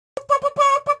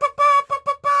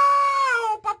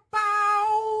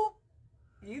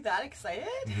that excited?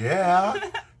 Yeah.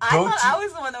 I thought I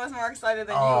was the one that was more excited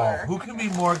than you were. Who can be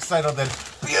more excited than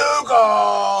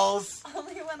Bugles?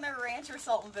 Only when they're ranch or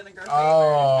salt and vinegar flavored.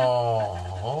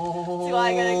 Oh. Do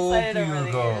I get excited over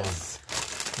Bugles. these?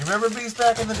 You remember these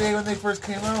back in the day when they first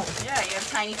came out? Yeah, you have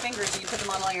tiny fingers and you put them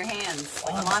on all your hands,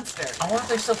 like a monster. I wonder if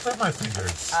they still fit my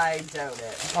fingers. I doubt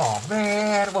it. Oh,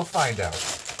 man. We'll find out.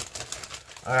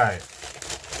 All right.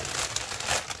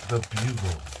 The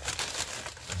Bugle.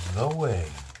 No way.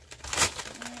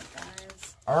 Alright,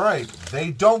 guys. All right.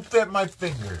 They don't fit my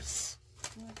fingers.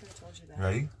 I could have told you that.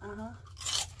 Ready? Oh,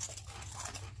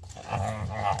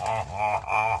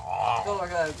 my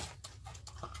God.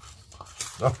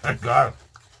 Oh, my God.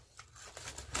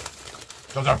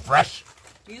 Those are fresh.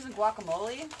 You using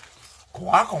guacamole?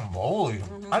 Guacamole?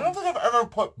 I don't think I've ever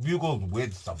put Bugles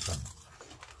with something.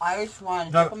 I just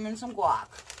want to dip them in some guac.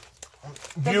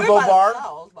 Bugle bar?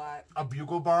 But... A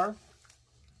Bugle bar?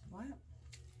 What?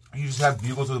 You just have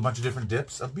Bugles with a bunch of different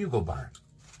dips? A Bugle bar.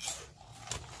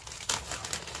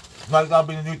 Like that'll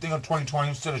be the new thing of 2020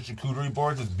 instead of charcuterie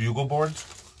boards, it's Bugle boards.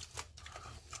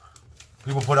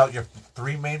 People put out your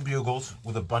 3 main Bugles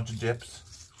with a bunch of dips.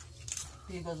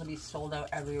 Bugles will be sold out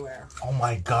everywhere. Oh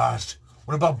my gosh.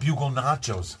 What about Bugle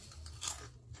nachos?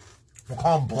 We'll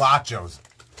call them blachos.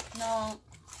 No,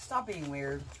 stop being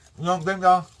weird. You don't think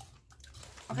so?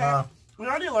 Okay, we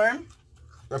already learned.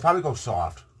 They'll probably go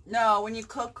soft. No, when you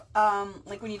cook,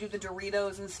 like when you do the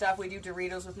Doritos and stuff, we do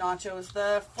Doritos with nachos,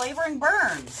 the flavoring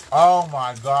burns. Oh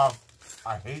my god.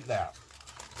 I hate that.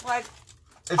 Like,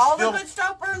 It's all still, the good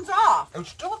stuff burns off. it's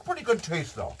still a pretty good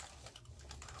taste though.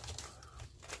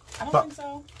 I don't think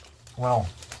so. Well,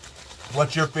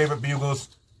 what's your favorite Bugles?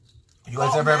 You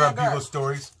guys ever have Bugle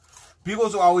stories?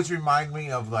 Bugles will always remind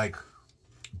me of like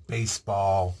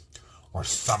baseball or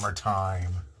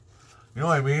summertime. You know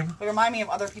what I mean? They remind me of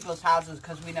other people's houses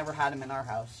because we never had them in our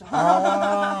house.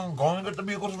 Going to get the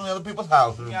Bugles from the other people's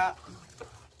houses. Yeah.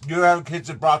 You have kids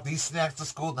that brought these snacks to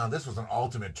school? Now this was an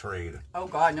ultimate trade. Oh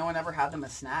God, no one ever had them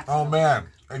as snacks. Oh man,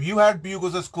 if you had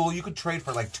Bugles at school, you could trade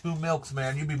for like 2 milks,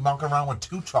 man. You'd be monkeying around with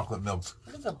 2 chocolate milks.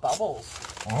 Look at the bubbles.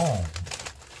 Oh,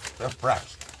 they're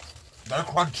fresh. They're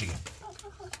crunchy.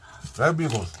 They're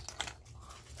Bugles.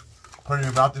 Put it in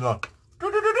your mouth and go,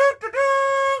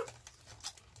 do-do-do-do-do-do.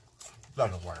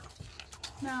 Doesn't work.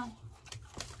 No.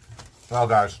 Well,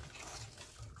 guys,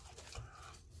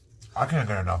 I can't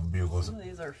get enough of Bugles. Ooh,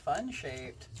 these are fun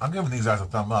shaped. I'm giving these guys a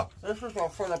thumb up. This is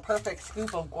for the perfect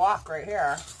scoop of guac right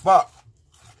here. But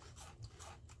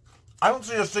I don't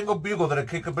see a single Bugle that I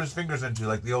kick up his fingers into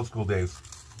like the old school days.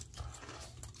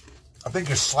 I think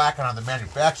you're slacking on the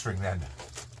manufacturing then.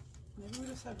 Maybe we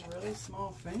just have really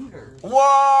small fingers.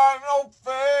 What? No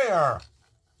fair.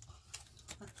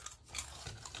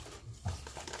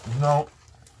 No.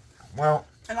 Well.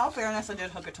 In all fairness, I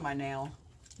did hook it to my nail.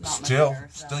 Not Still, my finger,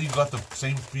 so. still, you got the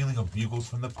same feeling of Bugles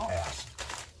from the past.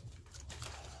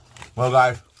 Well,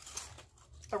 guys,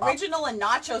 Original and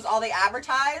nachos, all they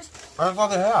advertise? that's all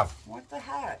they have. What the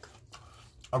heck?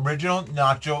 Original,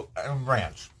 nacho, and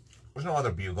ranch. There's no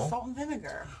other Bugle. Salt and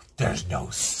vinegar. There's no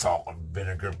salt and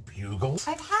vinegar Bugles.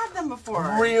 I've had them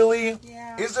before. Really?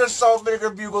 Yeah. Is there salt and vinegar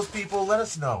Bugles, people? Let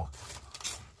us know.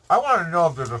 I want to know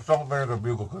if there's a salt and vinegar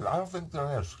Bugle, because I don't think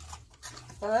there is.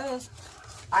 There is.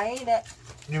 I ate it.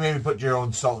 You maybe put your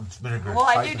own salt and vinegar. Well,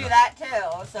 I do that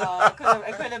too, so it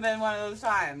could have been one of those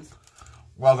times.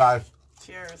 Well, guys.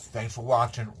 Cheers. Thanks for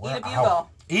watching. Eat a Bugle.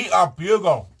 Eat a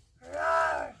Bugle.